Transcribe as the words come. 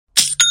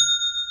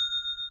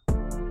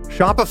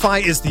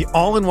Shopify is the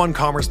all-in-one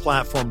commerce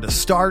platform to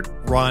start,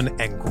 run,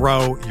 and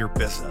grow your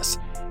business.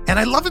 And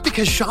I love it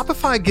because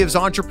Shopify gives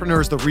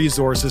entrepreneurs the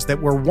resources that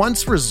were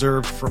once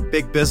reserved for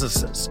big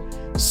businesses.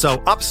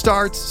 So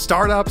upstarts,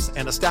 startups,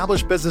 and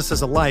established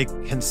businesses alike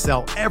can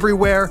sell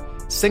everywhere,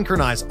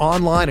 synchronize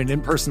online and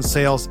in-person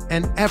sales,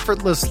 and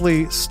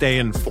effortlessly stay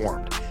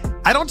informed.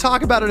 I don't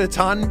talk about it a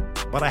ton,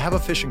 but I have a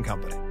fishing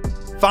company.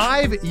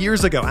 5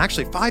 years ago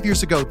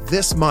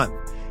this month,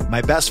 my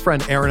best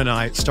friend Aaron and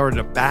I started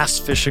a bass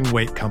fishing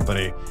weight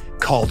company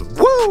called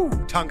Woo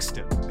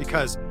Tungsten,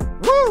 because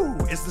woo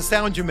is the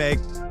sound you make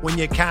when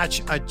you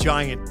catch a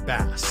giant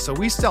bass. So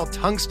we sell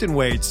tungsten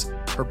weights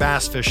for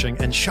bass fishing,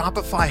 and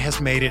Shopify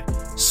has made it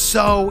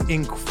so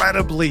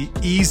incredibly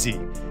easy.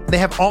 They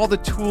have all the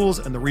tools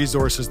and the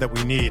resources that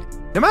we need.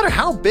 No matter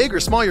how big or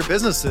small your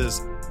business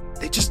is,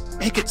 they just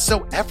make it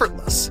so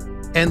effortless.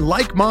 And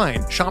like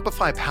mine,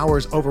 Shopify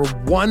powers over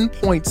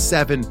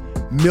 1.7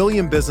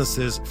 million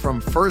businesses from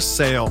first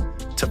sale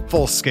to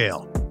full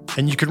scale.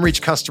 And you can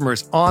reach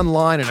customers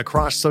online and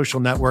across social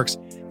networks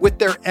with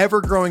their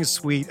ever-growing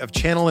suite of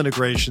channel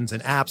integrations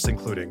and apps,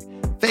 including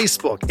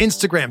Facebook,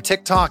 Instagram,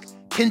 TikTok,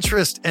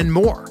 Pinterest, and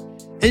more.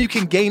 And you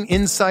can gain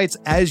insights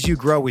as you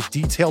grow with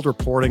detailed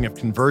reporting of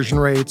conversion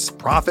rates,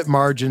 profit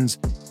margins,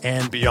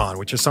 and beyond,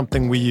 which is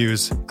something we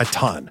use a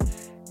ton.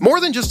 More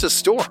than just a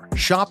store,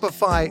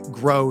 Shopify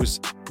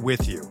grows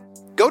with you.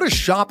 Go to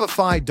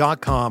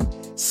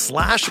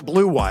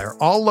shopify.com/Bluewire,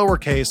 all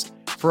lowercase,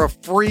 for a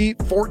free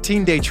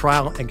 14-day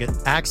trial and get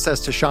access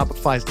to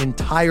Shopify's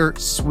entire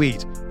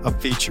suite of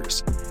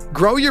features.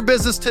 Grow your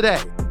business today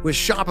with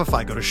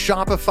Shopify. Go to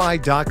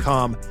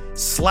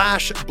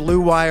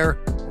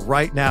shopify.com/Bluewire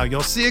right now.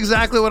 You'll see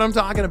exactly what I'm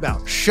talking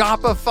about.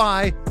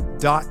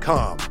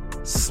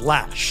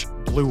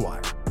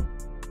 Shopify.com/Bluewire.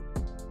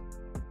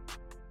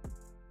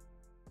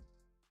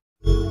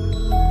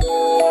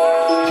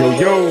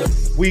 Yo,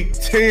 week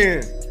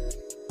 10,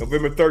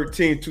 November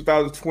 13th,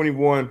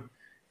 2021,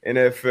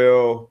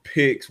 NFL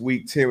picks,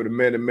 week 10 with the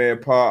man-to-man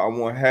pod. I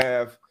want to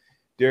have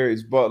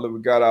Darius, Butler.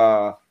 We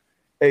got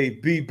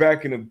AB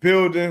back in the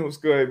building. What's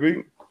good,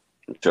 AB?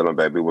 Chilling,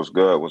 baby. What's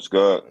good? What's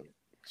good?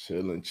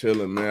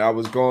 Chilling, man. I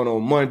was going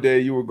on Monday.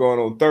 You were going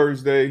on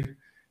Thursday.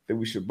 That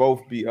we should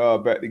both be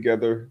back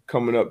together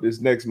coming up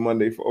this next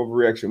Monday for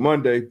Overreaction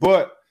Monday.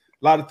 But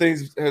a lot of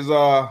things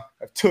have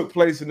took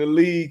place in the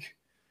league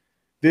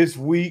this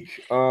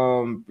week.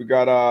 We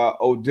got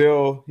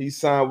Odell. He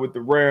signed with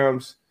the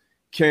Rams.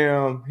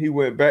 Cam, he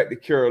went back to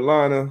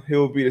Carolina.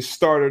 He'll be the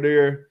starter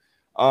there.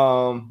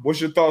 What's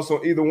your thoughts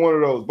on either one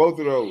of those, both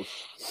of those?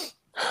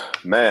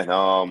 Man,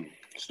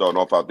 starting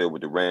off out there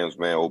with the Rams,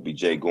 man,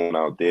 OBJ going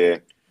out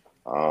there.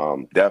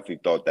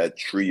 Definitely thought that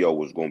trio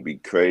was going to be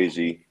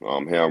crazy.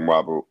 Him,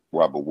 Robert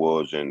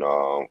Woods, and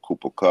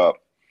Cooper Kupp.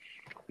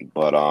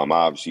 But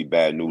obviously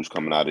bad news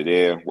coming out of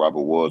there.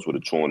 Robert Woods with a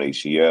torn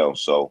ACL.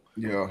 So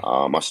yeah,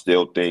 I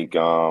still think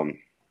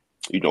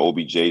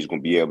OBJ is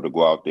going to be able to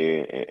go out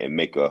there and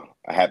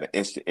have an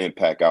instant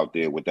impact out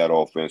there with that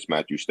offense.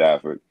 Matthew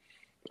Stafford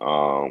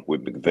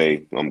with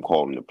McVay, I'm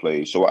calling the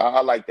plays. So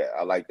I like that.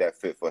 I like that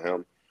fit for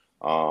him.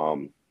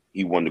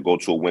 He wanted to go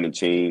to a winning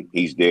team.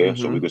 He's there,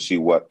 so we can see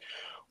what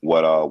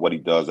he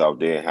does out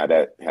there and how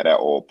that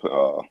all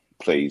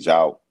plays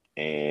out.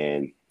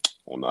 And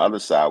on the other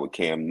side with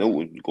Cam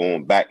Newton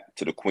going back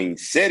to the Queen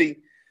City,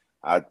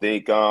 I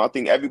think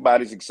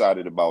everybody's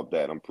excited about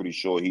that. I'm pretty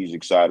sure he's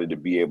excited to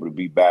be able to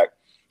be back.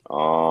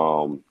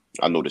 I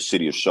know the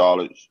city of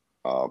Charlotte's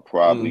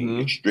probably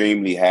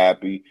extremely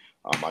happy.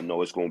 I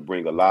know it's going to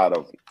bring a lot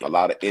of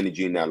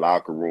energy in that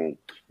locker room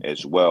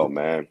as well,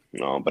 man.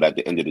 But at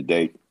the end of the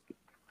day,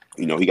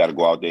 he got to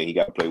go out there. He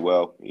got to play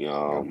well.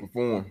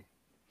 Perform.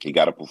 He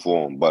got to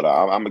perform. But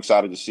I'm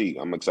excited to see.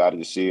 I'm excited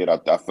to see it. I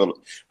feel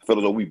as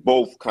though we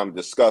both kind of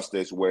discussed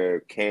this,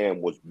 where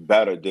Cam was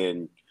better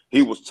than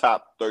he was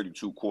top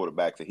 32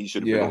 quarterbacks, and he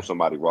should have been on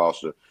somebody's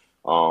roster.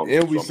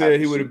 And we said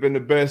he would have been the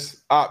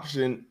best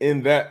option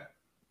in that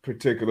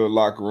particular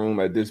locker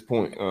room at this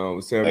point.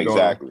 With Sam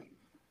exactly.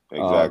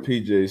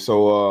 PJ.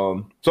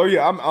 So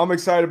yeah, I'm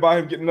excited about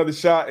him getting another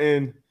shot,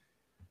 and it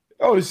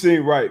only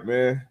seemed right,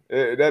 man.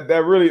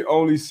 That really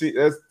only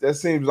that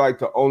seems like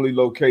the only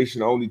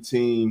location, the only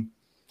team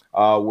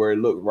where it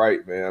looked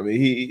right, man. I mean,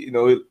 he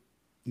was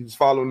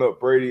following up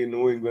Brady in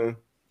New England,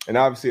 and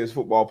obviously as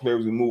football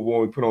players, we move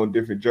on, we put on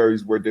different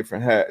jerseys, wear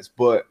different hats,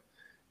 but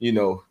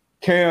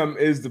Cam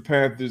is the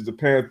Panthers. The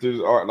Panthers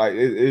are like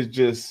it's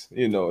just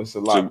it's a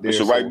lot. It's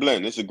a right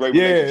blend. It's a great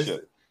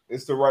relationship.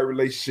 It's the right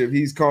relationship.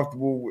 He's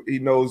comfortable. He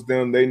knows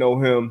them. They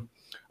know him.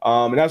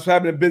 And that's what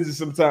happens in business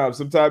sometimes.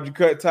 Sometimes you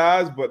cut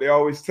ties, but they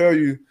always tell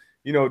you,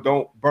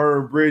 don't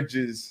burn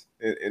bridges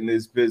in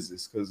this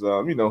business because,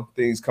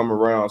 things come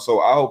around.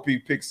 So I hope he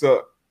picks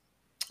up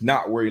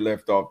not where he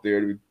left off there.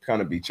 To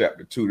kind of be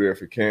chapter 2 there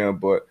for Cam.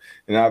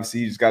 And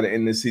obviously he just got to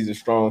end this season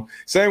strong.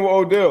 Same with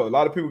Odell. A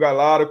lot of people got a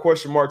lot of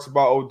question marks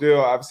about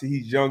Odell. Obviously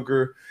he's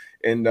younger,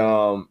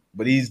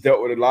 but he's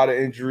dealt with a lot of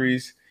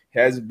injuries. He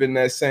hasn't been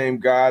that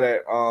same guy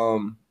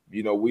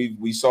You know,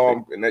 we saw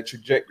him in that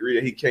trajectory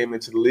that he came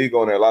into the league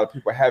on that a lot of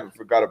people haven't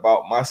forgot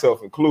about,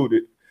 myself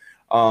included.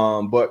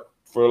 But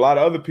for a lot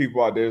of other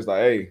people out there, it's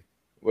like, hey,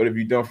 what have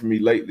you done for me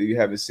lately? You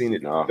haven't seen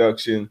it in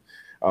production,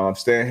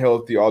 staying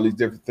healthy, all these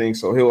different things.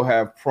 So he'll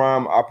have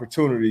prime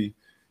opportunity,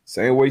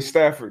 same way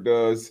Stafford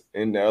does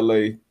in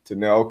LA, to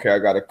now, okay, I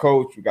got a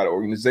coach, we got an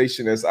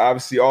organization that's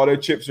obviously all their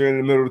chips are in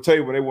the middle of the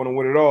table. They want to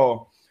win it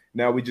all.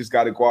 Now we just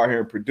got to go out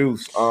here and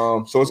produce. So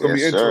it's going to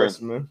be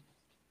interesting, man.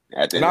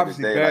 And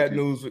obviously bad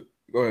news.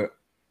 Go ahead.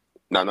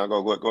 No,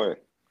 go ahead.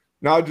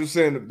 No, I'm just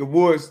saying the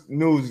Woods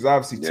news is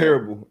obviously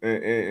terrible,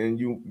 and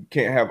you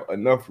can't have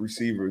enough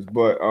receivers.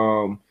 But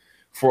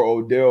for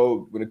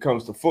Odell, when it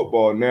comes to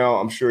football, now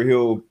I'm sure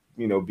he'll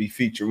be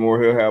featured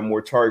more. He'll have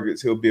more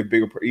targets. He'll be a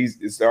bigger.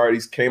 It's already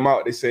came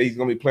out. They say he's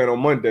going to be playing on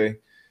Monday.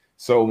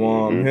 So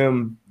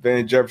him,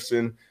 Van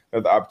Jefferson,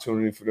 have the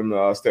opportunity for them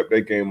to step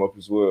their game up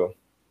as well.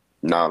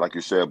 Nah, like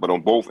you said, but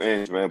on both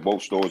ends, man,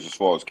 both stories as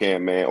far as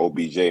Cam, man,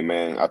 OBJ,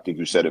 man, I think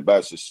you said it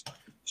best. It's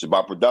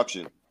about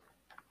production.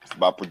 It's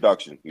about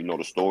production. You know,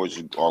 the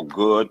stories are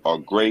good, are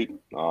great.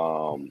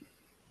 I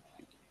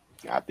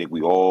think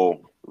we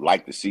all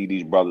like to see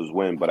these brothers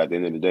win, but at the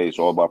end of the day, it's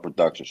all about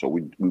production. So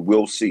we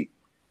will see.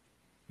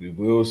 We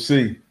will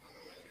see.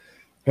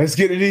 Let's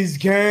get to these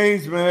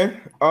games,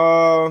 man.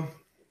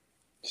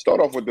 Start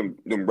off with them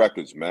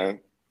records, man.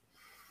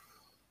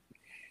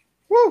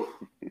 Woo.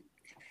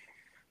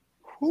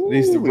 At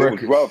least the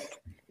records. It was rough.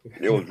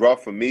 It was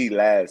rough for me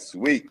last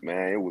week,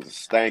 man. It was a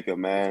stanker,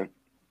 man.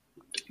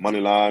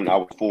 Money line, I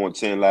was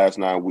 4-10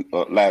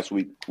 last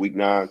week, week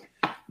 9.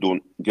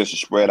 Doing against the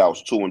spread, I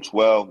was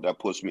 2-12. That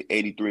puts me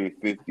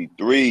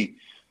 83-53.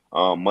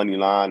 Money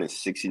line is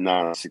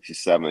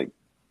 69-67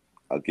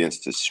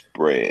 against the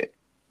spread.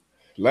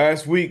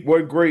 Last week,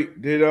 what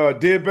great. Did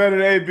better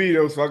than AB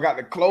though, so I got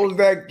to close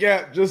that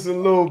gap just a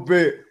little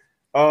bit.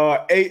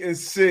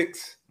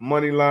 8-6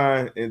 money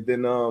line, and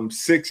then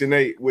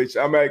 6-8, which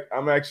I'm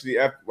actually,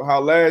 after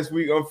how last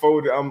week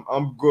unfolded,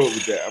 I'm good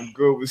with that. I'm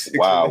good with 6.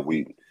 Wow,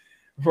 week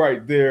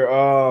right there.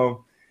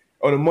 On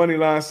the money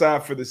line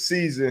side for the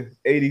season,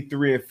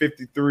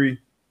 83-53.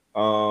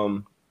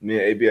 Me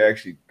and AB are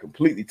actually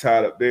completely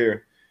tied up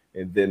there.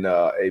 And then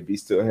AB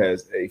still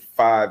has a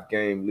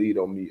 5-game lead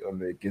on me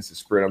against the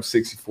spread. I'm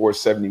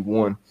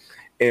 64-71-1.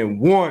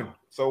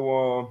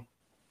 So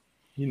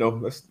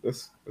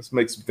let's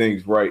make some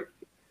things right.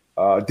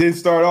 Didn't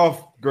start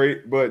off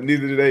great, but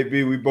neither did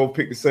AB. We both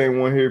picked the same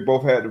one here.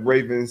 Both had the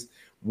Ravens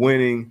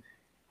winning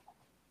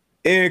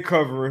and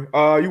covering.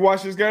 You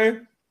watched this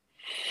game?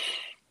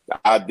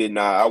 I did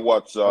not. I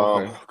watched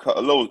a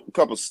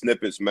couple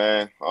snippets,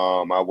 man.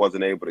 I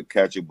wasn't able to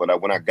catch it,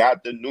 but when I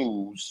got the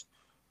news,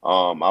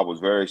 I was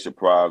very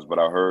surprised. But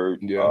I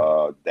heard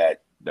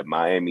that the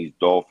Miami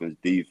Dolphins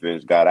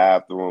defense got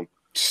after them.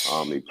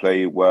 They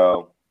played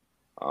well.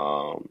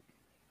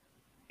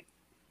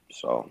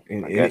 So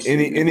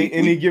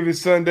any given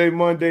Sunday,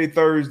 Monday,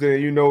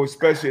 Thursday,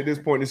 especially at this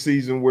point in the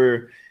season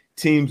where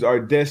teams are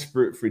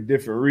desperate for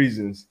different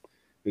reasons.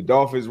 The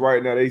Dolphins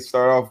right now, they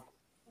start off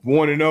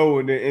 1-0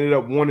 and then ended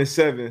up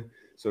 1-7.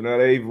 So now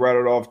they've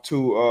rattled off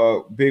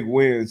 2 big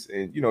wins.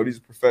 And these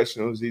are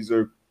professionals. These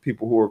are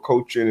people who are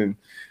coaching, and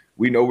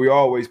we know we're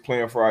always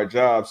playing for our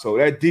job. So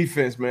that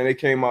defense, man, they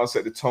came out,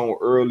 set the tone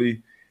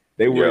early.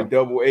 They were in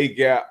double A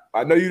gap.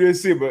 I know you didn't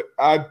see it, but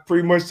I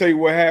pretty much tell you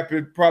what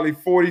happened. Probably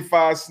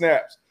 45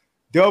 snaps,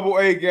 double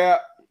A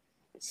gap,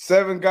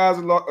 7 guys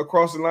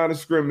across the line of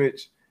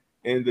scrimmage,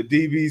 and the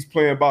DBs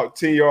playing about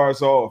 10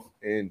 yards off.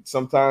 And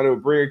sometimes they'll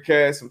bring a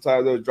cast,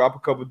 sometimes they'll drop a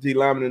couple of D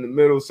linemen in the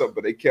middle,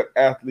 but they kept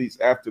athletes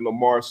after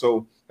Lamar.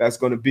 So that's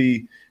going to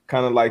be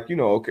kind of like,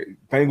 okay,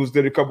 Bengals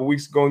did a couple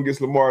weeks ago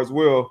against Lamar as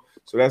well.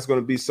 So that's going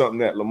to be something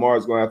that Lamar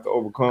is going to have to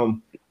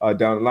overcome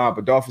down the line.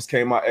 But Dolphins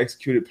came out,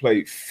 executed,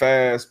 played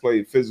fast,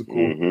 played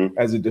physical.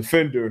 As a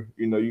defender,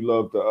 you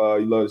love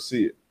to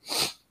see it.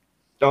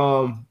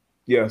 So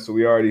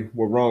we already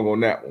were wrong on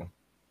that one.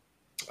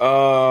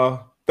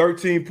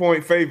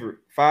 13-point favorite,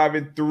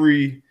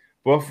 5-3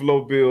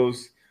 Buffalo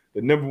Bills,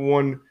 the number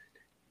 1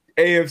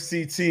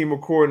 AFC team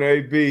according to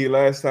AB.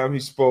 Last time he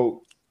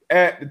spoke,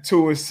 at the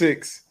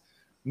 2-6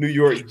 New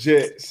York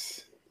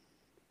Jets.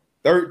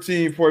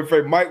 13-point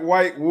favorite. Mike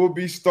White will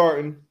be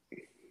starting.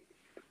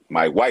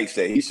 Mike White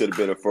said he should have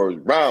been a first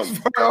round.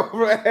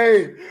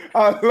 Hey,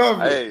 I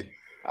love it. Hey,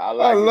 I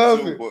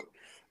love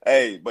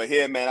it. But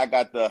here, man, I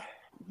got the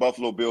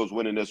Buffalo Bills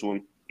winning this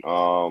one.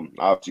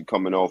 Obviously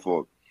coming off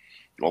a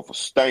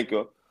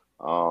stanker.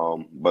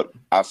 But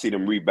I see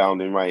them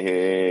rebounding right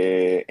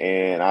here,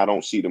 and I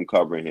don't see them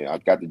covering here. I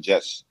got the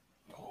Jets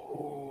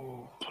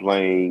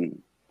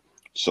playing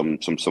some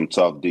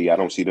tough D. I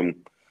don't see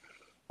them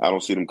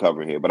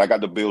covering here, but I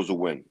got the Bills to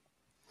win.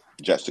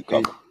 Jets to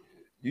cover.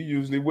 You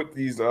usually with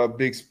these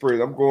big spreads.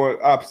 I'm going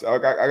opposite. I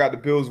got the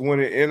Bills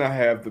winning, and I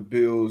have the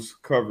Bills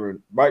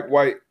covering. Mike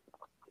White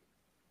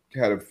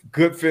had a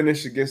good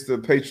finish against the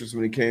Patriots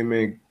when he came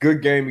in.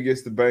 Good game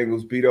against the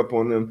Bengals, beat up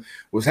on them.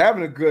 Was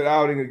having a good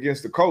outing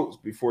against the Colts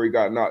before he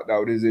got knocked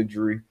out with his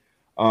injury.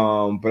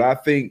 But I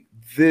think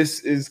this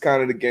is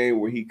kind of the game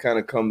where he kind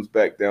of comes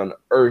back down to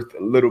earth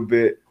a little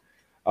bit.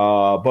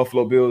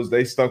 Buffalo Bills,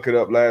 they stunk it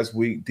up last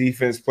week.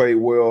 Defense played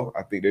well.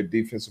 I think their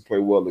defense will play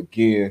well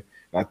again.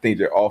 And I think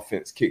their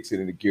offense kicks it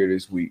into gear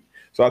this week.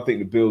 So I think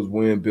the Bills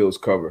win, Bills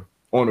cover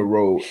on the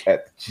road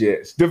at the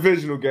Jets.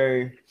 Divisional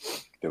game.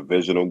 Tampa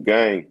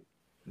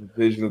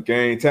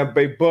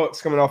Bay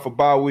Bucks coming off a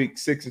bye week,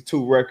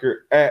 6-2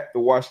 record at the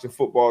Washington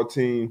football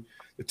team.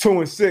 The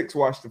 2-6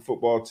 Washington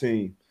football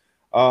team.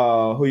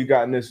 Who you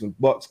got in this one?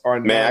 Bucks are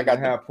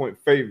 9.5-point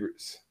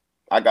favorites.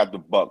 I got the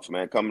Bucks,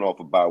 man. Coming off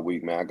a bye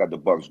week, man. I got the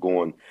Bucks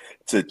going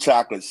to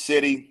Chocolate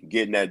City,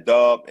 getting that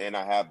dub, and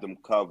I have them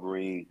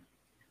covering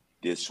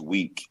this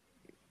week.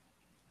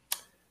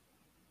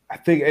 I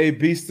think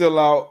AB's still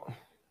out.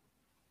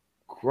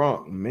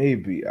 Gronk may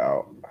be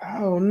out. I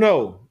don't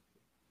know.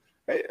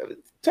 Hey,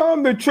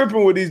 Tom been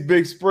tripping with these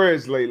big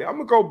spreads lately. I'm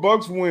gonna go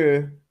Bucks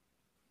win.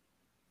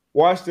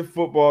 Washington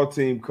football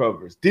team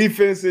covers.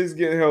 Defense is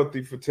getting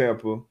healthy for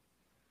Tampa.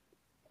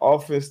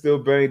 Offense still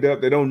banged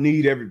up. They don't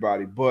need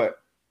everybody,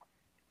 but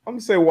I'm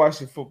gonna say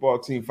Washington football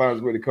team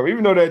finds a way to cover.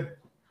 Even though that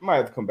might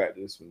have to come back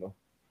to this one though.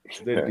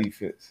 Their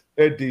defense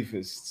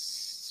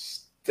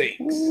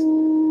stinks.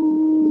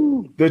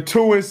 Ooh. The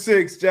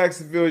 2-6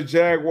 Jacksonville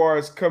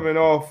Jaguars coming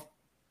off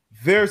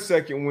their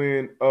second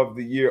win of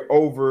the year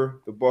over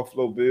the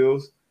Buffalo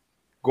Bills,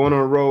 going on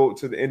the road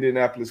to the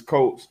Indianapolis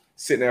Colts,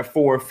 sitting at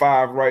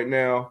 4-5 right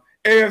now.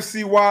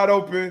 AFC wide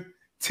open,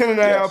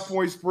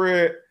 10.5-point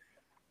spread.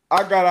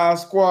 I got our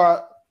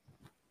squad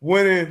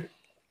winning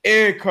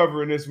and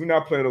covering this. We're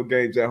not playing no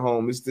games at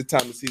home. It's the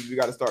time of season. We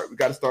got to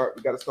start.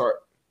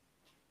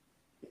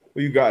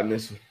 Who you got in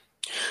this one?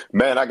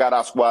 Man, I got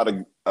our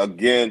squad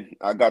again.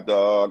 I got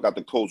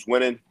the Colts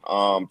winning.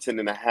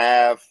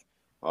 10.5.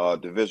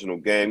 Divisional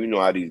game. You know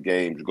how these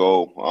games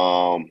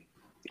go.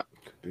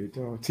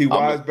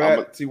 T.Y.'s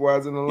back.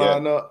 T.Y.'s in the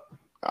lineup.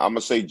 I'm gonna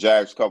say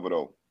Jags cover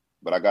though,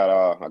 but I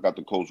got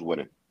the Colts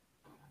winning.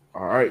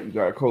 All right, you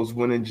got Colts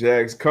winning,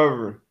 Jags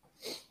covering.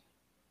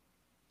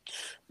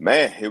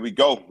 Man, here we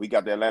go. We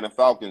got the Atlanta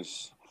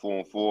Falcons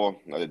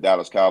 4-4. The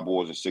Dallas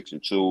Cowboys are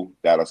 6-2.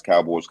 Dallas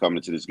Cowboys coming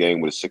into this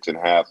game with a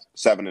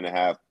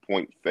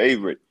 7.5-point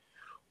favorite.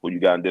 Who you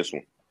got in this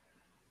one?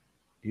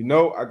 You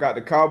know, I got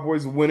the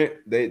Cowboys winning.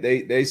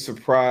 They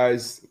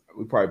surprised.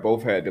 We probably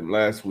both had them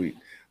last week.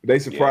 But they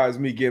surprised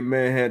me getting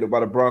manhandled by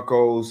the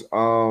Broncos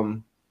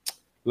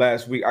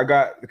last week. I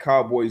got the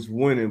Cowboys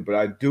winning, but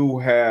I do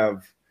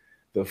have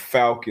the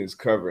Falcons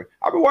covering.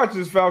 I've been watching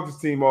this Falcons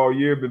team all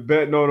year, been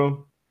betting on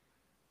them.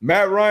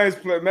 Matt Ryan's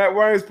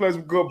playing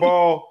some good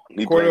ball.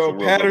 Cordell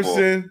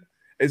Patterson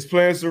is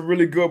playing some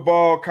really good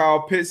ball.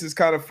 Kyle Pitts is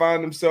kind of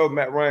finding himself.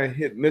 Matt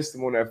Ryan missed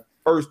him on that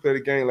first play of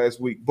the game last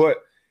week,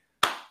 but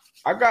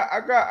I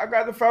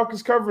got the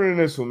Falcons covering in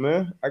this one,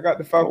 man. I got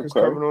the Falcons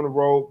covering on the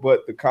road,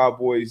 but the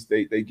Cowboys,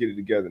 they get it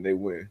together and they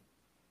win.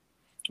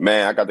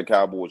 Man, I got the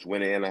Cowboys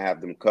winning and I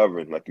have them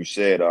covering. Like you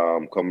said,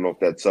 coming off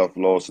that tough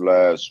loss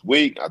last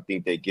week, I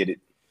think they get it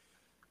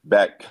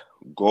back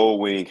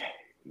going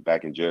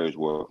back in Jerry's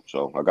world.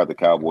 So I got the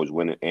Cowboys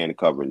winning and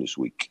covering this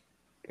week.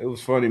 It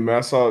was funny, man.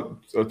 I saw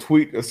a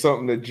tweet or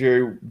something that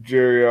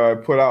Jerry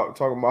put out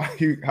talking about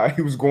how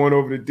he was going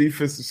over the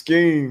defensive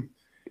scheme.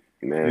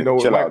 Man, you know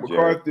what Mike out,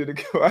 McCarthy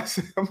did. I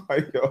said, I'm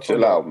like, yo,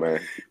 chill out,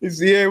 man. He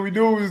said, yeah, we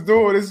do what we was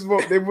doing. This is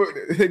what they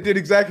did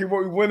exactly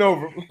what we went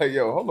over. I'm like,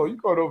 yo, hold on, you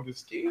going over the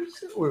scheme?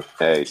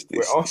 Hey,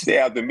 stay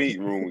out the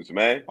meeting rooms,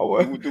 man. Do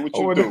what you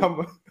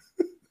do.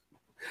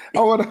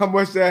 I wonder how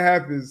much that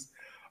happens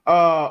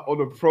on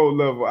the pro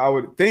level. I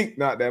would think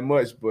not that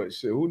much, but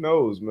shit, who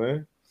knows,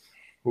 man?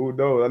 Who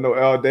knows? I know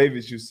Al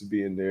Davis used to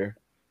be in there.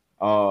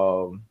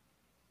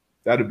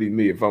 That'd be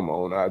me if I'm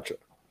on. I'd try.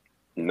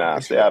 Nah,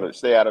 stay out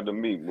of the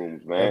meat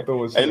rooms, man.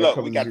 Hey, look,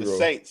 we got the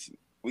Saints.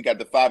 We got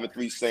the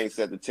 5-3 Saints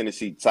at the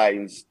Tennessee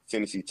Titans.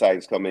 Tennessee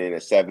Titans coming in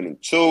at 7-2,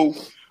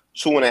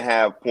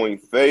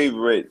 2.5-point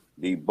favorite.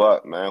 The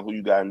Buck, man. Who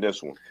you got in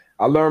this one?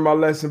 I learned my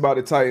lesson about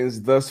the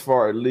Titans thus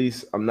far. At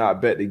least I'm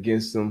not betting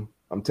against them.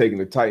 I'm taking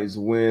the Titans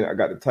to win. I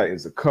got the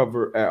Titans to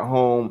cover at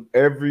home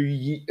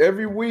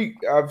every week.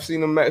 I've seen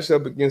them match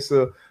up against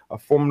a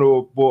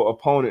formidable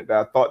opponent that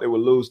I thought they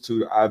would lose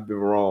to. I've been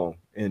wrong,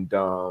 and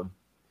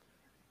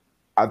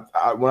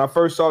when I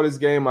first saw this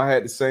game, I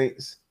had the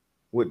Saints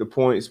with the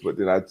points, but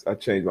then I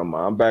changed my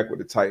mind. I'm back with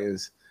the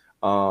Titans.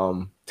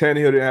 Tannehill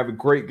didn't have a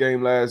great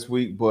game last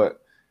week,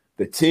 but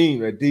the team,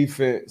 the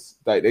defense,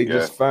 like they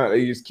just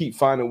keep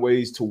finding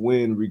ways to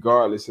win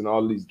regardless in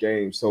all these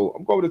games. So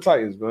I'm going with the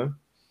Titans, man.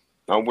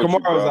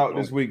 Kamara's out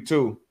this week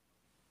too.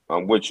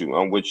 I'm with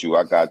you.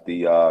 I got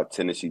the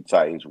Tennessee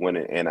Titans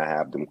winning, and I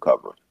have them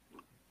covering.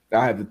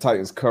 I have the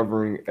Titans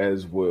covering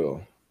as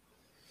well.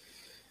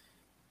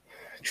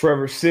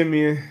 Trevor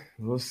Siemian,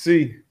 we'll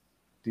see.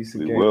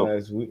 Decent game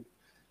last week.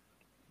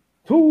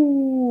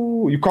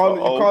 Ooh, you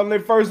calling their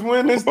first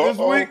win this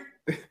week?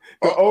 The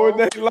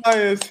 0-8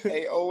 Lions.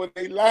 Hey,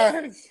 0-8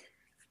 Lions.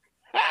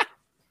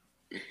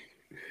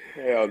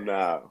 Hell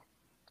no.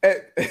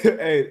 At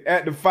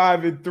the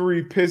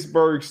 5-3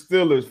 Pittsburgh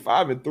Steelers,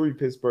 5-3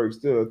 Pittsburgh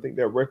Steelers. I think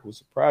that record was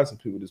surprising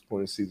people at this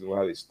point in the season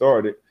how they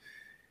started.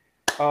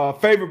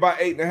 Favored by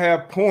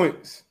 8.5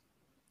 points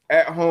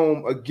at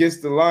home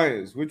against the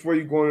Lions. Which way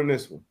you going in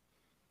this one?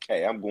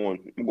 Hey, I'm going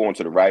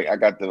to the right. I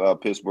got the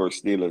Pittsburgh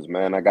Steelers,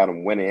 man. I got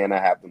them winning, and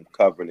I have them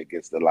covering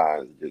against the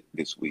Lions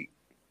this week.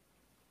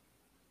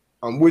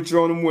 I'm with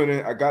you on them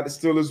winning. I got the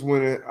Steelers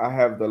winning. I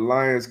have the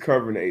Lions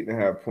covering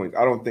 8.5 points.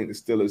 I don't think the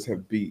Steelers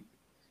have beat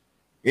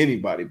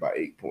anybody by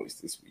 8 points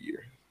this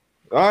year.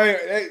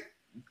 Hey,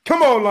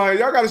 come on, Lions.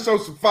 Y'all got to show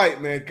some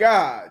fight, man.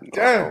 God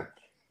damn.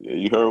 Yeah,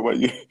 you heard what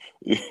you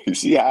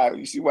see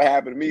what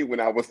happened to me when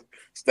I was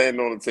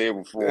standing on the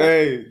table for.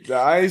 Hey,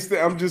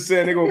 I'm just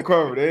saying they're gonna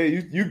cover it.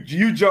 Hey,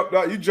 you jumped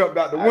out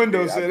the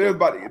window, said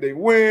everybody they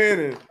win,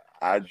 and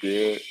I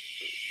did.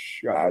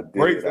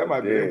 That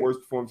might be the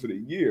worst performance of the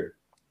year.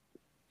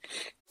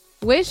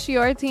 Wish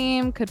your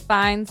team could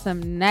find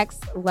some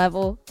next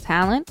level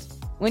talent?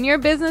 When your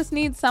business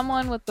needs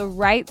someone with the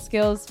right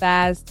skills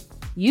fast,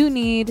 you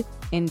need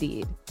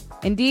Indeed.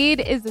 Indeed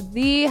is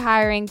the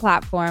hiring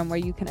platform where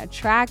you can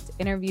attract,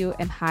 interview,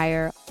 and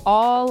hire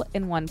all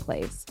in one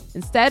place.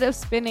 Instead of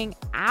spending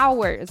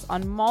hours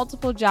on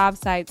multiple job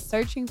sites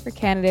searching for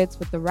candidates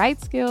with the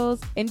right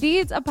skills,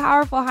 Indeed's a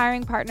powerful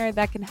hiring partner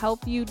that can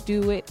help you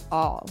do it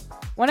all.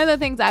 One of the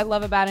things I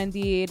love about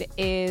Indeed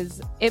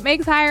is it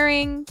makes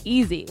hiring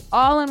easy,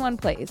 all in one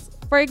place.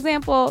 For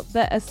example,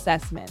 the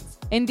assessments.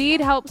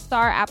 Indeed helps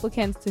star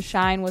applicants to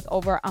shine with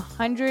over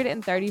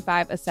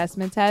 135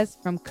 assessment tests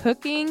from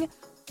cooking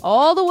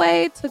all the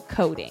way to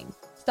coding.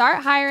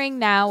 Start hiring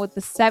now with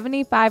the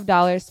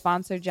 $75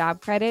 sponsored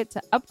job credit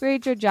to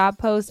upgrade your job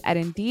post at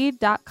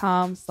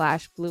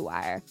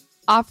Indeed.com/Bluewire.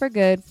 Offer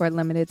good for a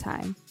limited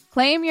time.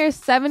 Claim your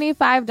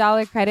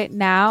 $75 credit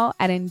now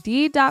at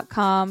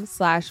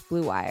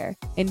Indeed.com/Bluewire.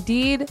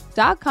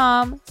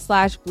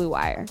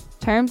 Indeed.com/Bluewire.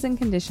 Terms and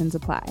conditions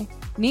apply.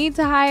 Need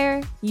to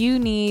hire? You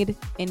need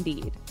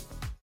Indeed.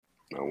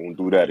 I won't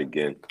do that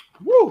again.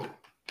 Woo!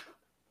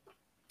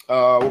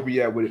 What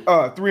we at with it?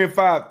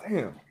 3-5.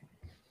 Damn.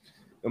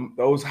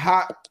 Those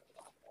hot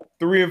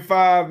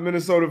 3-5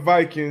 Minnesota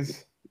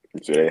Vikings.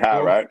 They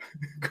hot, right?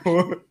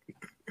 Going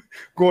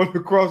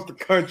across the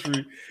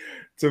country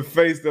to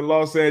face the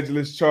Los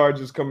Angeles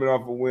Chargers coming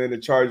off a win. The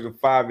Chargers are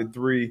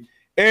 5-3.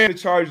 And the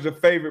Chargers are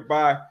favored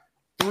by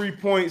 3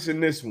 points in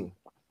this one.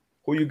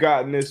 Who you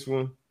got in this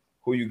one?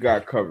 Who you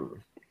got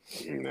covering?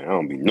 Man, I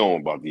don't be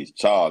knowing about these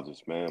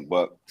Chargers, man,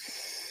 but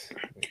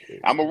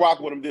I'm going to rock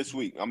with them this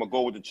week. I'm going to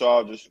go with the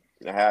Chargers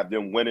and have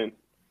them winning,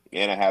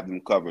 and I have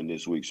them covering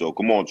this week. So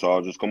come on,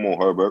 Chargers. Come on,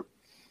 Herbert.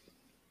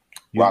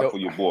 Rock for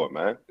your boy,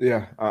 man.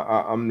 Yeah,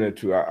 I'm there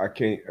too. I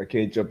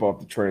can't jump off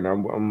the train.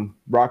 I'm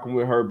rocking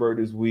with Herbert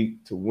this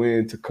week to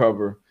win, to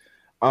cover.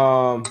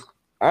 I'm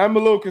a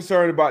little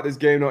concerned about this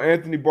game, though.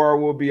 Anthony Barr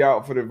will be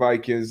out for the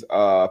Vikings.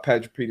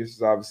 Patrick Peterson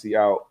is obviously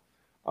out.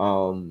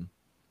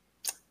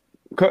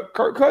 Kirk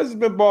Cousins has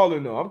been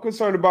balling, though. I'm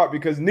concerned about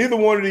because neither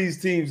one of these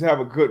teams have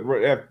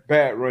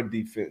bad run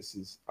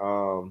defenses,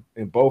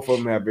 and both of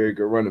them have very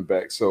good running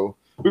backs. So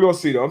we're going to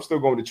see, though. I'm still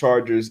going to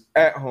Chargers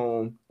at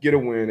home, get a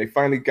win. They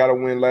finally got a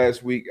win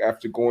last week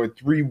after going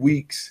 3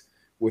 weeks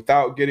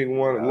without getting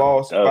one. A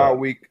loss, bye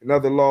week,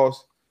 another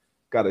loss.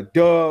 Got a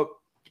dub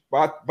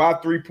by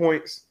 3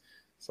 points.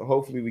 So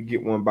hopefully we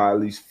get one by at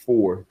least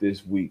 4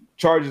 this week.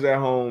 Chargers at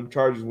home,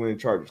 Chargers win,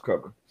 Chargers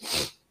cover.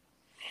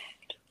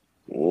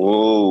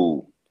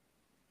 Whoa.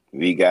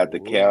 We got the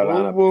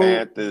Carolina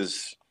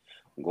Panthers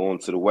going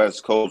to the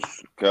West Coast.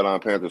 Carolina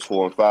Panthers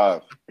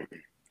 4-5.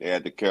 They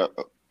had the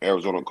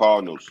Arizona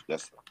Cardinals.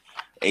 That's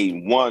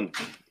 8-1.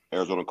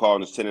 Arizona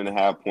Cardinals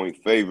 10.5 point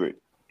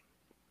favorite.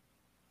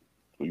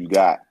 Who you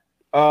got?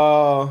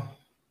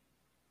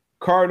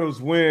 Cardinals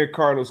win,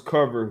 Cardinals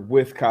cover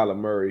with Kyler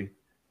Murray.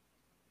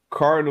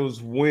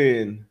 Cardinals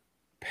win,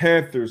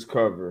 Panthers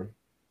cover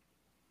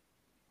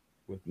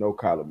with no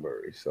Kyler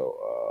Murray.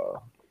 So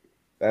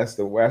that's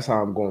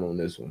how I'm going on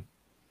this one.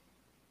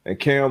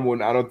 And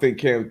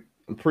I'm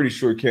pretty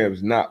sure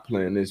Cam's not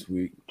playing this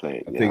week.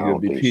 I think it'll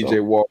be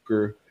PJ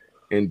Walker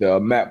and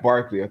Matt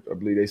Barkley. I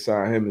believe they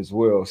signed him as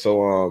well.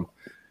 So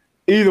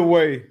either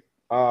way,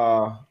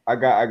 I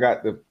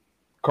got the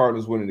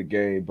Cardinals winning the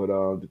game, but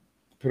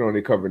depending on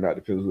their cover, not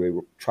depends who they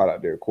trot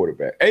out their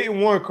quarterback.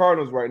 8-1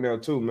 Cardinals right now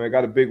too, man.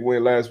 Got a big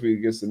win last week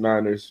against the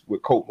Niners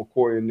with Colt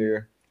McCoy in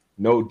there.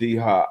 No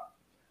D-Hop.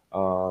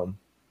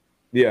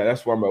 Yeah,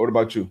 that's where I'm at. What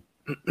about you?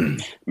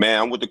 Man,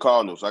 I'm with the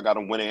Cardinals. I got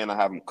them winning and I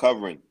have them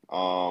covering.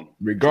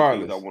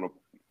 Regardless, I want to.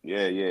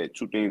 Yeah.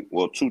 Two things.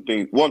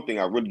 One thing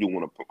I really do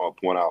want to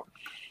point out.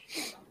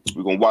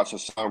 We're gonna watch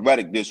Hassan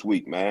Reddick this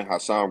week, man.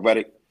 Hassan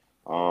Reddick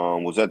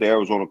was at the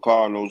Arizona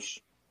Cardinals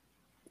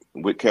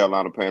with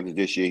Carolina Panthers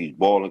this year. He's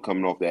balling,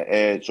 coming off that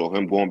edge. So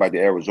him going back to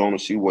Arizona,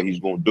 see what he's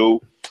gonna do.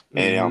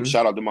 And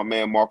shout out to my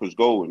man Marcus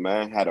Golden,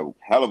 man. Had a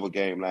hell of a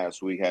game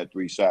last week. Had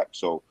 3 sacks.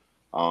 So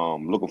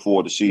looking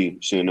forward to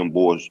seeing them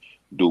boys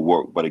do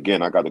work. But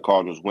again, I got the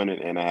Cardinals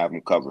winning and I have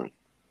them covering.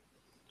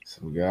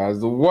 Some guys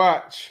to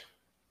watch.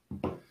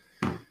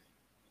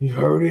 You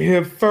heard it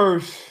here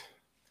first.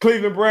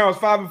 Cleveland Browns,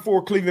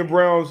 5-4 Cleveland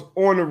Browns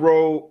on the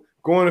road,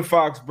 going to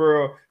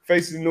Foxborough,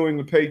 facing the New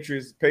England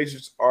Patriots. The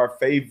Patriots are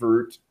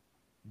favored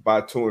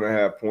by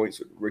 2.5 points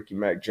with Ricky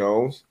Mac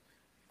Jones.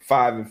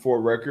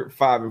 5-4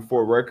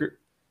 record.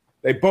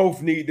 They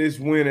both need this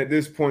win at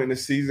this point in the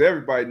season.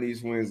 Everybody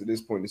needs wins at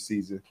this point in the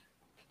season.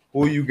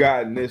 Who you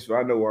got in this one?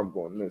 I know where I'm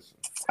going in this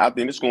one. I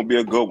think it's going to be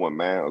a good one,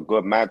 man. A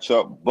good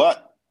matchup.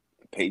 But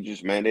the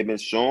Patriots, man, they've been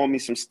showing me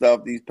some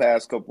stuff these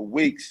past couple of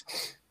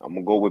weeks. I'm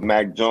going to go with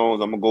Mac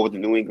Jones. I'm going to go with the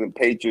New England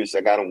Patriots.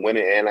 I got them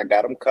winning, and I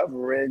got them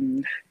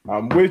covering.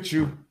 I'm with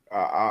you.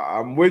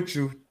 I'm with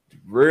you.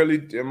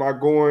 Rarely am I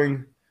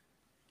going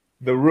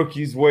the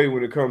rookie's way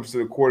when it comes to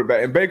the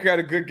quarterback. And Baker had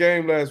a good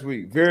game last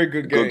week. Very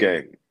good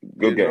game.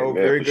 Good game, man,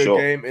 very good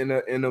game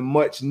in a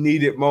much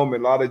needed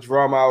moment. A lot of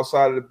drama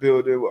outside of the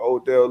building with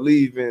Odell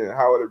leaving and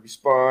how to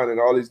respond and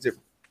all these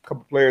different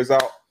couple players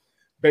out.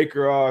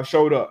 Baker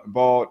showed up and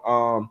balled.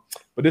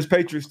 But this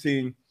Patriots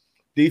team,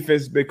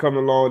 defense has been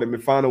coming along. They've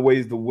been finding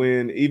ways to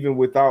win, even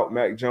without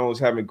Mac Jones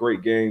having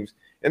great games.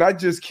 And I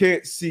just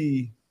can't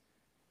see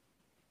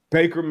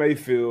Baker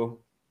Mayfield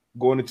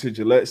going into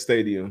Gillette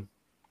Stadium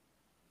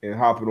and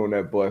hopping on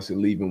that bus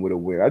and leaving with a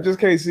win. I just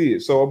can't see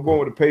it. So I'm going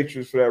with the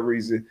Patriots for that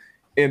reason,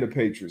 and the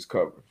Patriots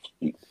cover.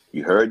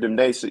 You heard them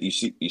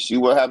naysayers. You see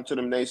what happened to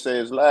them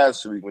naysayers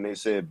last week when they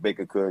said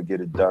Baker couldn't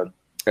get it done.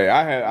 Hey,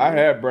 I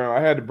had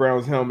the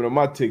Browns helmet on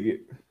my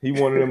ticket. He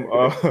wanted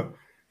them.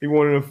 He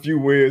wanted a few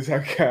wins.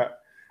 I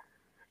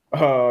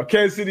got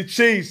Kansas City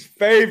Chiefs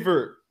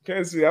favored.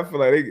 Kansas City. I feel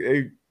like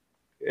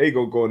they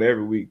gonna go in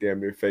every week.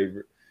 Damn near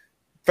favorite.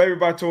 Favored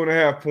by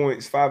 2.5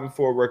 points.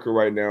 5-4 record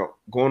right now.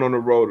 Going on the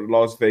road to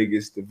Las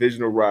Vegas,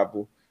 divisional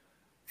rival.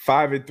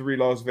 5-3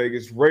 Las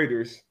Vegas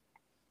Raiders.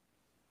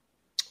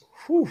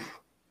 Whew.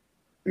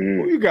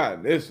 Who you got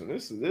in this one?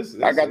 This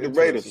I got the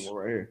Raiders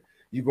right here.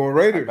 You going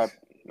Raiders?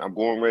 I'm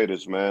going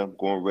Raiders, man. I'm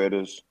going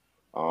Raiders.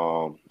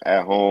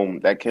 At home,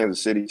 that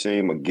Kansas City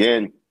team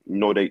again. You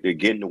know they're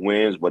getting the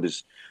wins, but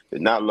they're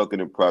not looking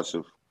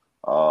impressive.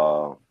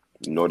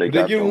 They're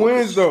getting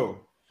wins though.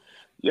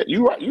 Yeah,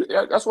 you're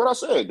right. That's what I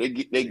said. They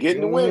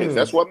getting the wins.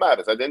 That's what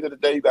matters. At the end of the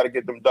day, you got to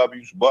get them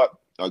W's. But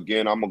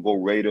again, I'm gonna go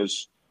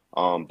Raiders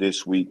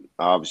this week.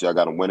 Obviously, I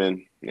got them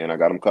winning and I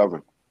got them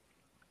covering.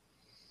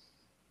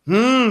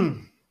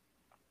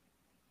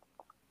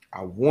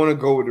 I want to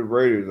go with the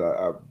Raiders.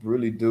 I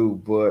really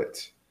do,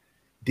 but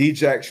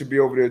D-Jack should be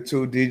over there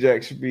too.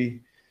 D-Jack should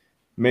be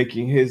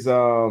making his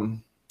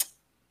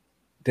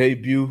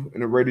debut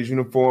in the Raiders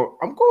uniform.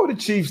 I'm going with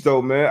the Chiefs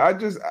though, man.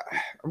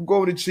 I'm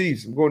going with the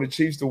Chiefs. I'm going with the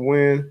Chiefs to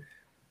win,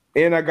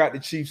 and I got the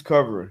Chiefs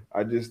covering.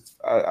 I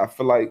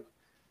feel like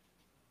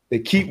they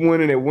keep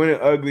winning. They're winning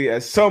ugly.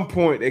 At some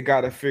point, they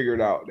got to figure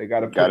it out. They got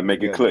to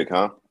make it click,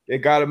 huh? They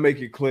got to make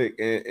it click.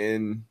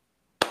 And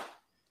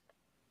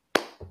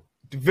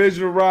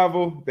divisional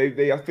rival.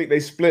 I think they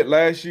split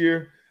last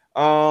year.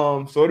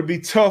 So it'll be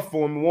tough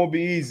for them. It won't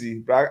be easy.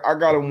 But I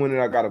got them winning.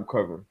 I got them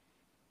covering.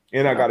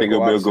 And I got to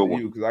go out to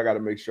you because I got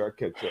to make sure I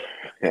catch up.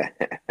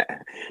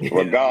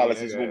 Regardless,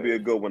 it's going to be a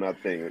good one, I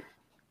think.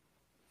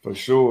 For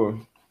sure.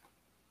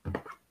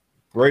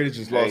 Raiders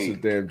just lost to the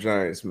damn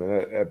Giants,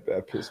 man.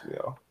 That pissed me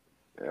off.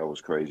 That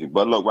was crazy.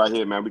 But look, right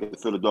here, man, we got the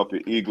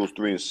Philadelphia Eagles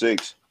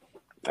 3-6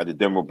 at the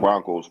Denver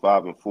Broncos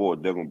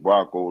 5-4. Denver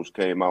Broncos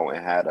came out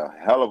and had a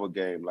hell of a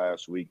game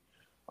last week.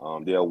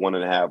 They're a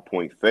 1.5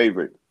 point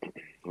favorite.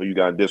 Who you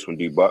got in this one,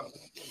 D-Buck?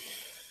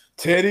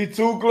 Teddy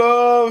Two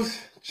Gloves,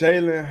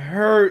 Jalen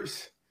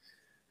Hurts.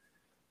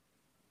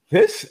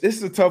 This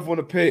is a tough one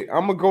to pick.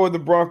 I'm going to go with the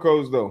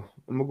Broncos, though.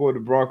 I'm going to go with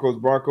the Broncos.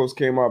 Broncos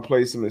came out and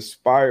played some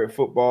inspired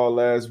football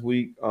last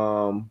week.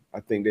 I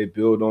think they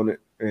build on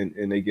it,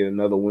 and they get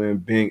another win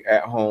being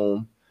at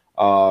home.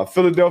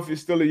 Philadelphia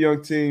is still a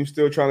young team,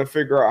 still trying to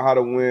figure out how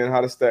to win,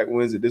 how to stack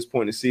wins at this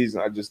point in the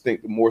season. I just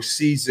think the more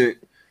seasoned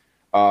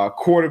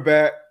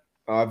quarterback,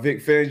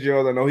 Vic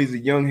Fangio, I know he's a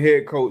young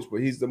head coach,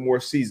 but he's the more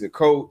seasoned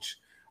coach.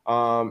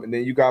 And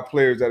then you got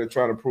players that are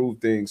trying to prove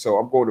things. So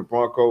I'm going to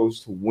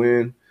Broncos to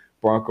win.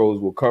 Broncos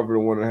will cover the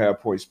 1.5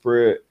 point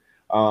spread.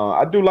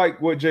 I do like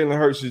what Jalen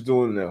Hurts is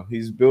doing now.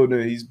 He's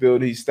building,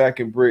 he's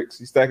stacking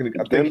bricks. I think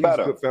he's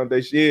a good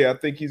foundation. Yeah, I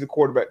think he's a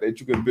quarterback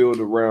that you can build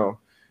around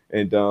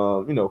and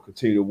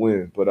continue to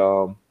win.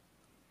 But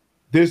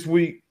this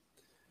week,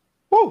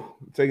 I'm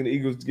taking the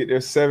Eagles to get their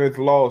 7th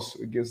loss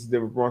against the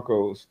Denver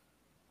Broncos.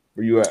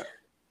 Where you at?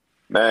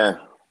 Man,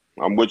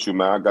 I'm with you,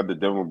 man. I got the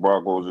Denver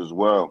Broncos as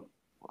well.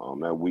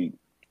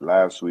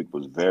 Last week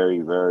was very,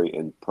 very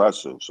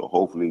impressive. So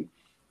hopefully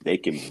they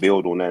can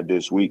build on that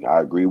this week.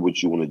 I agree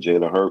with you on the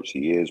Jalen Hurts.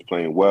 He is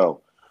playing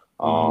well.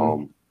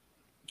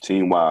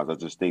 Team-wise, I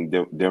just think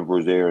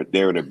Denver's there.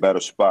 They're in a better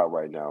spot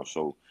right now.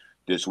 So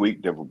this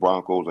week, Denver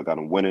Broncos, I got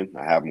them winning.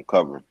 I have them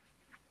covering.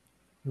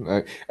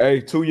 Right.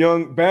 Hey, 2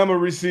 young Bama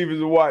receivers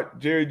to watch.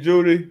 Jerry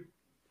Jeudy,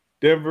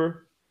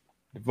 Denver,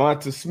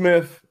 Devonta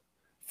Smith,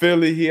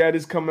 Philly. He had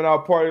his coming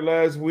out party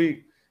last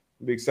week.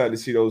 I'm excited to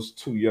see those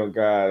 2 young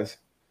guys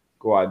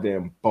go out there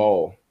and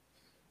ball.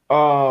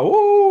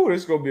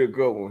 This is going to be a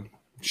good one.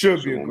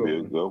 Should be a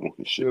good one.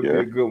 Should be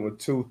a good one.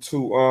 Two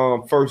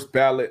first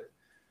ballot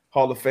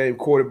Hall of Fame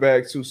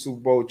quarterbacks, 2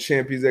 Super Bowl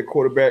champions at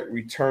quarterback,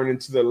 returning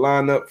to the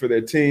lineup for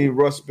their team.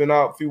 Russ been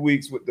out a few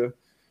weeks with the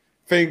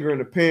finger in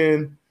the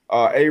pen.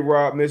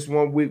 A-Rod missed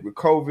 1 week with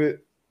COVID.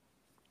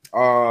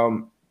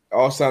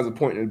 All signs are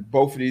pointing to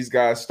both of these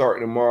guys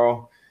starting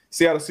tomorrow.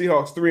 Seattle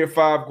Seahawks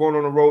 3-5 going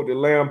on the road to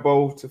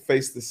Lambeau to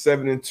face the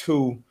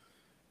 7-2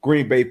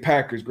 Green Bay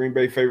Packers. Green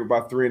Bay favored by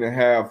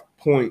 3.5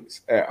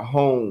 points at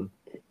home.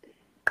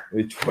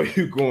 Which way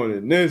you going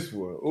in this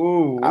one?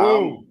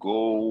 I'm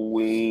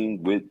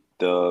going with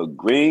the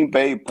Green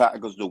Bay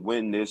Packers to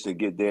win this and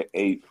get their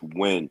 8th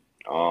win.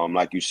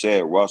 Like you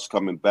said, Russ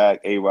coming back,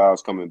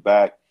 A-Rod's coming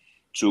back,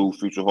 2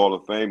 future Hall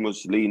of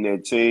Famers leading their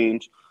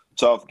teams.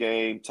 Tough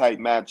game, tight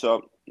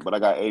matchup, but I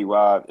got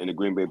A-Rod and the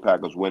Green Bay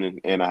Packers winning,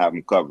 and I have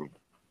them covering.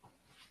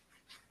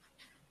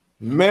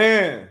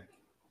 Man,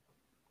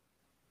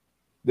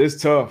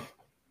 this tough.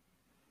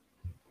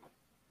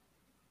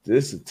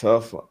 This is a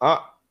tough one. I'm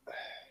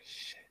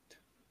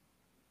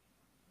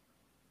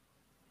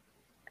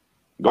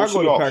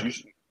going to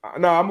Packers.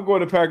 No, I'm going to go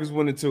to Packers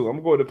winning too.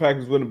 I'm going to go to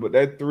Packers winning, but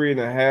that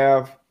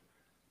 3.5,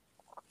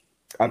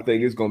 I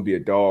think it's going to be a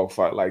dog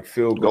fight, like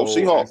field goal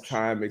as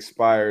time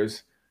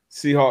expires.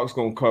 Seahawks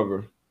going to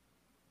cover.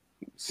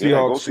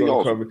 Seahawks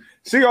going to cover.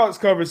 Seahawks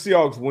cover.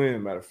 Seahawks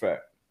win, matter of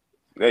fact.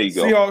 There you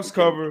go. Seahawks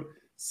cover.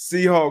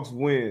 Seahawks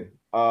win.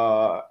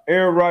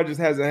 Aaron Rodgers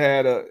hasn't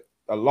had a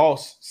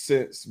loss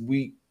since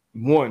week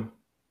 1.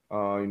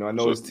 I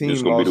know his team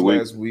lost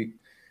last week.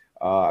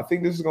 I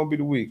think this is going to be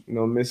the week,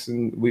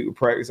 missing week of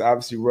practice.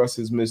 Obviously, Russ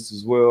has missed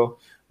as well.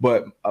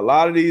 But a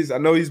lot of these, I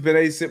know he's been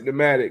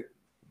asymptomatic.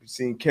 We've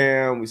seen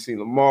Cam, we've seen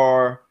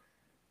Lamar,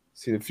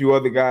 seen a few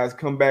other guys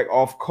come back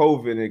off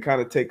COVID and kind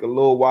of take a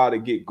little while to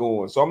get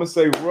going. So I'm going to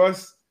say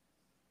Russ,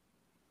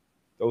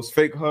 those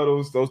fake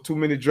huddles, those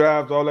 2-minute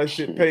drives, all that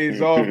shit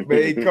pays off,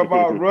 man. Come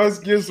out, Russ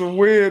gets a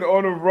win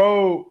on the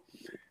road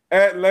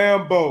at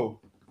Lambeau.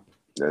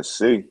 Let's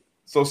see.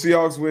 So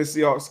Seahawks win,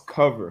 Seahawks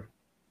cover.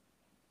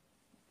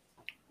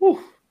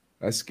 Whew,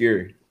 that's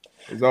scary.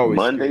 It's always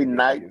Monday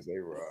Night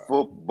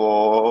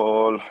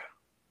Football.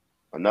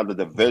 Another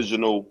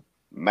divisional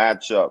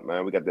matchup,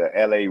 man. We got the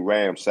LA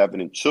Rams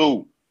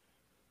 7-2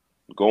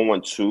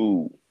 going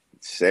to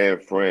San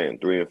Fran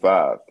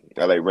 3-5.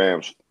 LA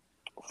Rams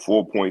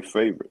 4-point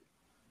favorite.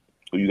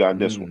 Who you got in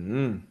this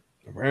one?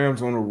 The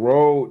Rams on the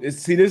road.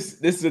 This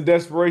is a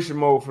desperation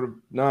mode for the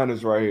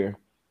Niners right here.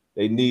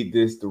 They need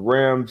this. The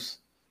Rams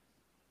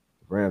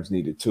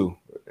need it too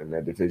in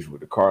that division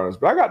with the Cardinals.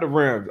 But I got the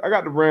Rams. I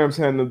got the Rams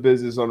handling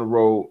business on the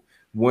road,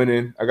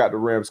 winning. I got the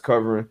Rams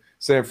covering.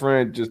 San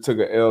Fran just took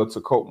an L to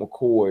Colt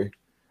McCoy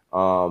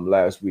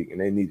last week, and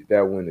they needed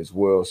that win as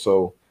well.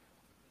 So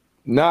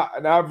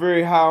not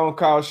very high on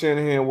Kyle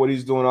Shanahan, what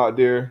he's doing out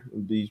there,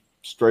 and be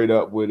straight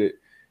up with it.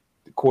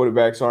 The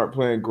quarterbacks aren't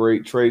playing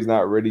great. Trey's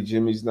not ready.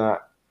 Jimmy's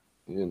not.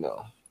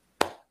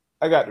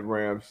 I got the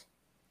Rams.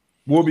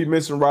 We'll be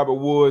missing Robert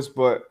Woods,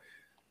 but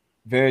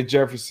Van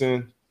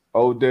Jefferson,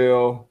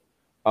 Odell.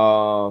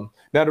 Now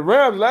the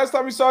Rams, last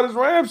time we saw this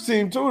Rams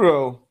team too,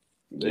 though.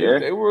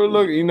 They were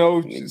looking,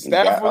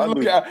 Stafford was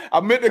looking. I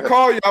meant to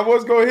call you. I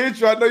was going to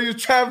hit you. I know you were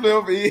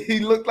traveling. He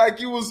looked like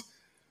he was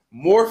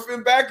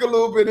morphing back a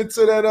little bit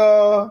into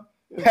that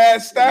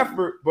past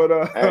Stafford. But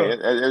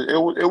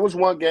it was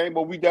one game,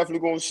 but we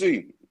definitely going to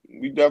see.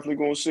 We definitely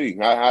going to see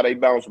how they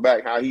bounce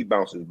back, how he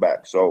bounces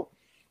back. So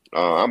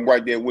I'm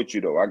right there with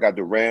you, though. I got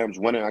the Rams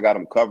winning. I got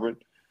them covering.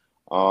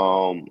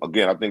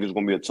 Again, I think it's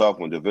going to be a tough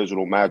one,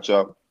 divisional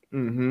matchup.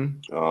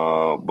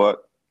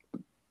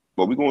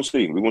 But we're going to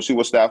see. We're going to see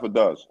what Stafford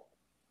does.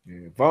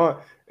 Yeah,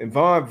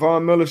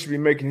 Von Miller should be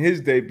making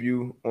his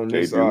debut on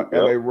this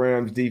LA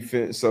Rams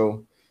defense.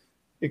 So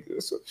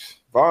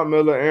Von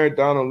Miller, Aaron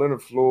Donald,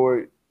 Leonard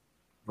Floyd,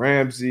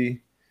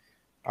 Ramsey.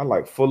 I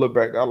like Fuller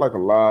back there. I like a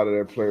lot of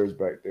their players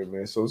back there,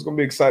 man. So it's going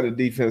to be exciting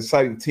defense,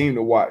 exciting team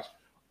to watch.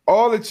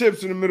 All the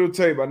chips in the middle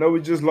table. I know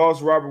we just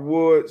lost Robert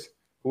Woods,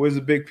 who is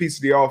a big piece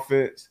of the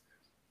offense.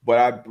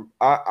 But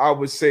I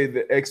would say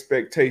the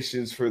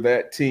expectations for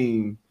that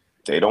team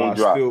they don't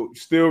drop.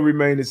 Still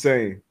remain the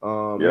same.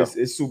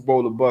 It's Super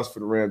Bowl or bust for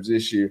the Rams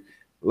this year.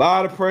 A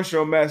lot of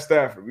pressure on Matt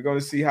Stafford. We're going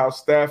to see how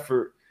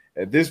Stafford,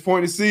 at this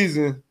point in the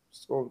season,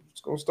 it's going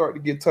to start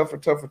to get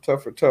tougher.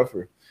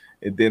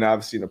 And then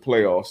obviously in the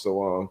playoffs.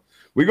 So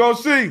we're going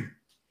to see.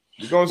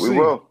 We're going to see. We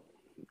will.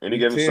 Any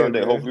given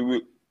Sunday.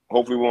 Man.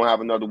 Hopefully we won't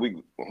have another week.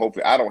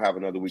 Hopefully I don't have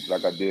another week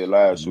like I did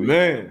last week.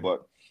 Man.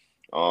 But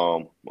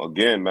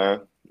again,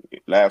 man,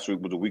 last week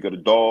was the week of the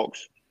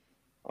dogs.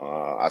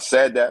 I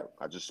said that.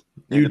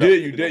 You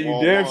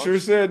damn sure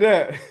said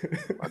that.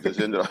 I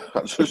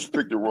just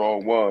picked the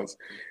wrong ones.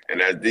 And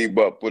that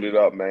D-Buck put it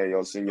up, man.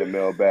 Y'all send your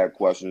mailbag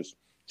questions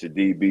to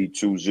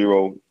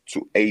db20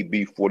 to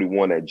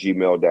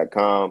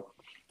ab41@gmail.com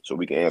so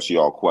we can answer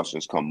y'all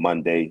questions come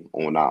Monday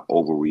on our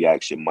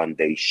Overreaction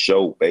Monday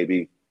show,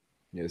 baby.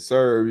 Yes,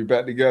 sir. We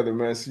back together,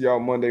 man. See y'all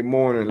Monday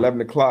morning, 11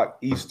 o'clock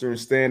Eastern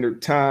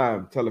Standard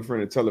Time. Tell a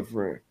friend and tell a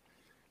friend.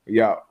 We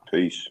out.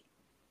 Peace.